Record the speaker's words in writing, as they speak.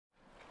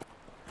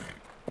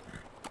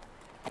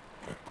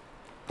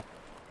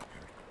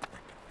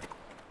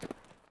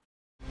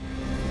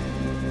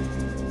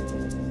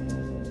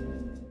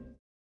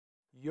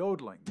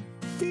yodeling.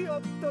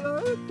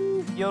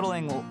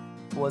 Yodeling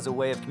was a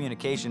way of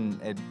communication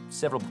at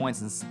several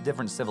points in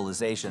different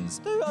civilizations.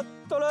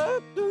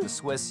 The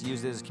Swiss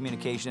uses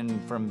communication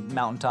from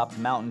mountaintop to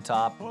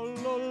mountaintop.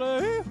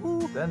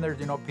 Then there's,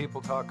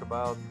 people talk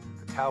about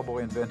the cowboy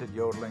invented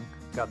yodeling,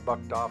 got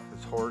bucked off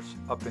his horse,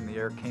 up in the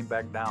air, came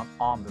back down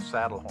on the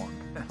saddle horn,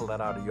 and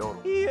let out a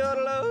yodel.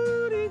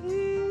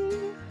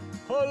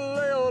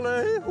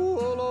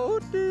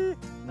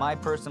 My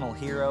personal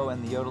hero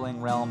in the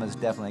yodeling realm has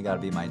definitely got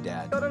to be my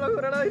dad.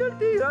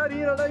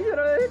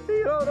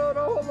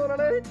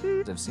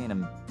 I've seen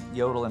him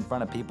yodel in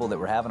front of people that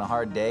were having a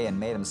hard day and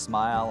made them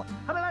smile.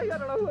 I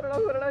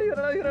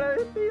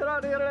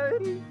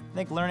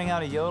think learning how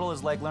to yodel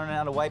is like learning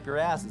how to wipe your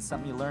ass. It's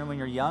something you learn when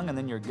you're young, and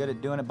then you're good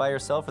at doing it by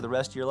yourself for the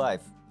rest of your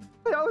life.